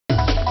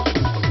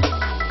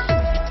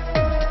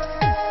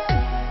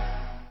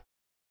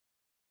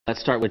Let's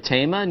start with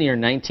Tama near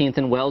 19th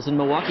and Wells in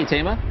Milwaukee.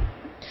 Tama?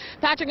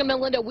 Patrick and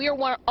Melinda, we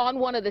are on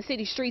one of the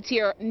city streets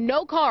here.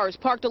 No cars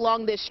parked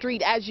along this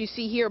street as you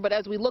see here, but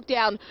as we look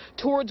down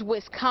towards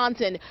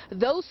Wisconsin,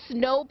 those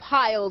snow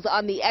piles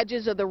on the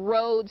edges of the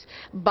roads,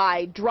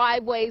 by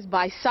driveways,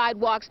 by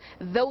sidewalks,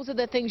 those are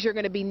the things you're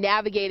going to be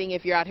navigating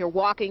if you're out here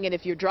walking and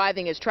if you're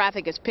driving as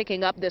traffic is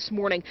picking up this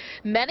morning.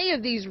 Many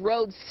of these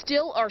roads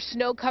still are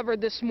snow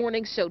covered this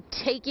morning, so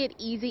take it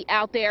easy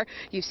out there.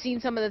 You've seen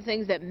some of the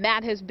things that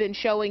Matt has been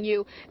showing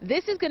you.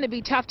 This is going to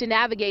be tough to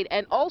navigate,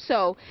 and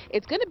also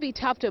it's going to be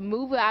tough to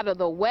move out of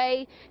the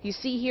way. You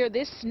see here,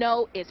 this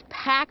snow is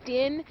packed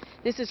in.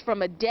 This is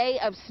from a day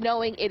of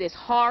snowing. It is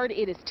hard,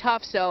 it is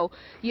tough, so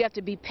you have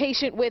to be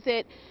patient with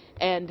it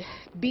and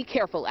be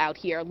careful out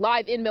here.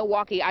 Live in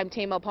Milwaukee, I'm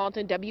Tama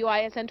Paulton,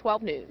 WISN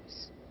 12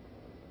 News.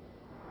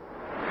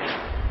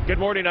 Good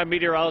morning, I'm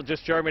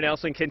meteorologist Jeremy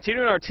Nelson.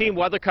 Continuing our team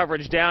weather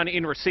coverage down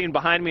in Racine.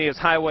 Behind me is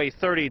Highway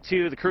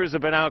 32. The crews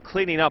have been out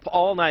cleaning up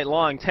all night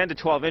long. 10 to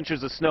 12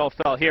 inches of snow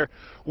fell here.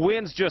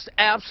 Winds just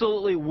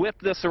absolutely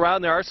whipped this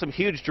around. There are some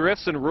huge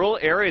drifts in rural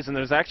areas, and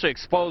there's actually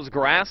exposed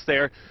grass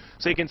there.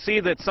 So you can see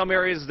that some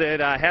areas that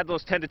had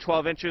those 10 to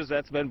 12 inches,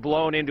 that's been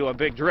blown into a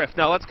big drift.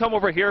 Now let's come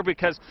over here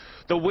because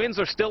the winds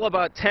are still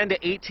about 10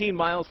 to 18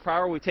 miles per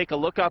hour. We take a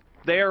look up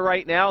there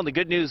right now, and the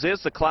good news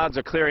is the clouds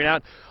are clearing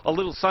out. A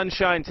little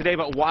sunshine today,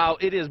 but wow,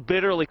 it is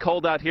bitterly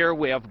cold out here.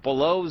 We have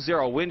below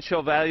zero wind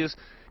chill values.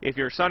 If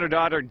your son or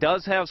daughter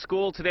does have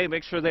school today,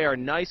 make sure they are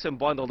nice and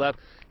bundled up.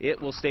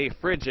 It will stay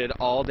frigid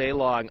all day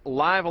long.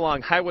 Live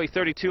along Highway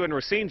 32 in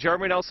Racine,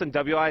 Jeremy Nelson,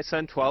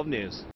 WISN 12 News.